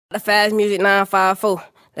The Fast Music 954.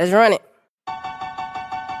 Let's run it.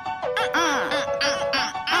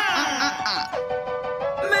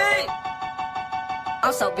 Me.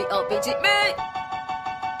 I'm so B.O.B.G. Me.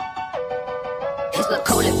 It's the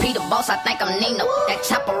Koly P, the boss, I think I'm Nino. That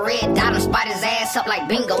chopper red dot, him spot his ass up like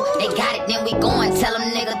bingo. They got it, then we going, tell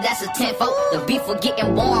them nigga that's a 10-4. The beef for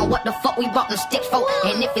getting born, what the fuck we bought them sticks for?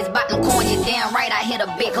 And if it's about them coin, you damn right, I hit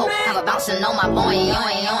a big hole. I'm a bouncing on my boing,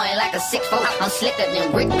 yoing, like a 6'4". I'm slicker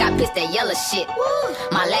than Rick, got pissed that yellow shit.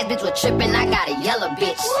 My last bitch was tripping, I got a yellow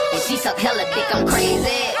bitch. And she suck hella dick, I'm crazy.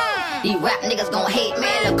 These rap niggas gon' hate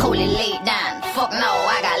me, the Koly laid down. Fuck no,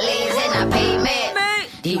 I got lazy and I paid me.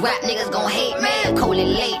 These rap niggas gon' hate me, Koly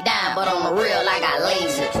laid down, but on the real I got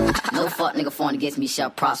lazy. No fuck nigga formed against me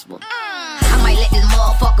shall prosper. I might let this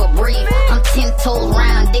motherfucker breathe. I'm 10 toes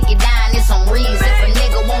round, dick it down in some reeds. If a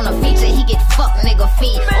nigga want a feature, he get fuck nigga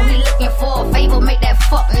feed. Oh, he looking for a favor, make that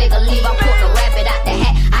fuck nigga leave. I pull the rabbit out the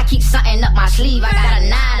hat, I keep something up my sleeve. I got a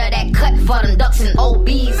 9 of that cut for them ducks and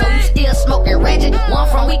OBs. So you still smoking Reggie? One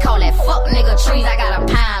from we call that fuck nigga trees. I got a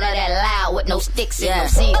pound of that loud with no sticks in them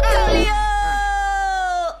seeds.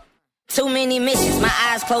 Too many missions, my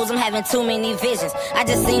eyes closed, I'm having too many visions. I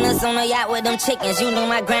just seen us on a yacht with them chickens, you know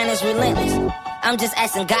my grind is relentless. I'm just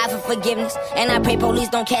asking God for forgiveness, and I pray police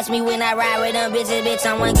don't catch me when I ride with them bitches, bitch,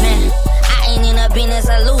 I'm one man. I ain't in a business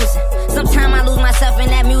of losing. Sometimes I lose myself in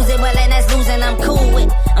that music, but then that's losing I'm cool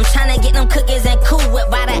with. I'm trying to get them cookies and cool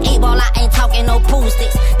with. By the 8 ball, I ain't talking no pool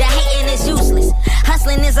sticks. That hating is useless.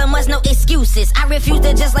 Hustling is a must, no excuses. I refuse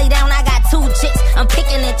to just lay down, I got 2 chicks. I'm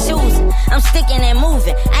picking and choosing, I'm sticking and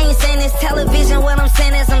moving. I ain't saying it's television, what I'm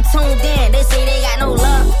saying is I'm tuned in. They say they got no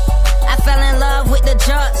love, I fell in love with the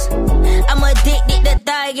drugs. I'm addicted to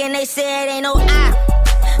thug and they say it ain't no I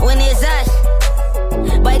when it's us.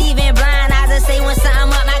 But even blind eyes will say when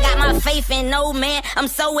something up, I got my faith in no man. I'm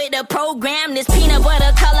so with the program, this peanut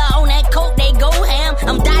butter color on that coat, they go ham.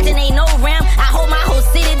 I'm dodging, ain't no ram, I hold my whole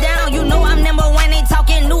city down. You know I'm number 1, ain't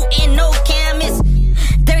talking Newton, no cam. It's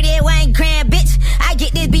 31 grand, bitch. I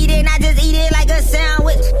get this beat and I just eat it like a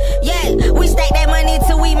sandwich. Yeah, we stack that money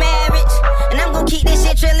till we marriage. And I'm gon' keep this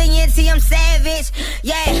shit trillion till I'm savage.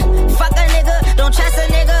 Yeah, fuck a nigga, don't trust a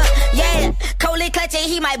nigga. Yeah, Koly clutching,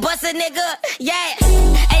 he might bust a nigga. Yeah,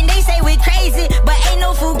 and they say we crazy, but ain't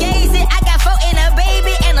no fugazi. I got 4 in a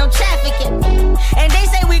baby and I'm trafficking. And they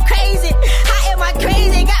say we crazy, how am I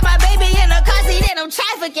crazy? Got my baby in a car seat and I'm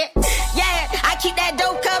trafficking. Yeah, I keep that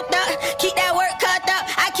dope cupped up, keep that work cut up.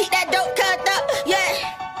 I keep that dope cut up,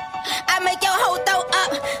 yeah. I make your whole throw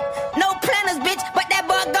up. No planners, bitch, but that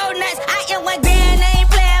boy go nuts. I am 1 grand, I ain't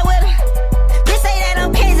playing with him. Bitch say that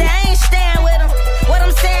I'm crazy, I ain't staying with him. What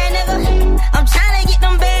I'm saying, nigga, I'm trying to get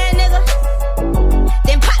them bad, nigga.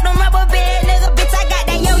 Then pop them rubber band, nigga. Bitch, I got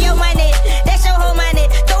that yo-yo money, that's your whole money.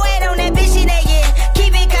 Throw it on that bitch, she naked,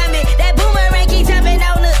 keep it coming. That boomerang keep jumping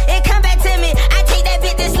on her, it come back to me. I take that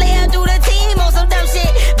bitch and slay her through the team on some dumb shit.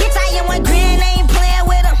 Bitch, I am 1 grand, I ain't playing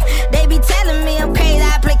with them. They be telling me I'm crazy,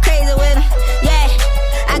 I play crazy with them. Yeah,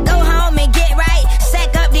 I go home and get right,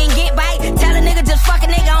 sack up then get right. Tell a nigga just fuck a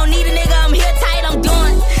nigga, I don't need a nigga, I'm here tight, I'm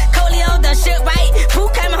doing Koly on done shit right. Who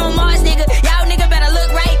coming home Mars, nigga? Y'all nigga better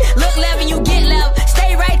look right, look left and you get left.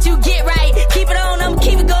 Stay right, you get right. Keep it on them,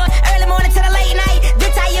 keep it going, early morning to the late night.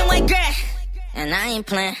 Bitch, I am 1 grand, and I ain't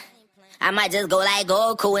playing. I might just go like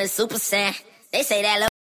Goku and Super Saiyan. They say that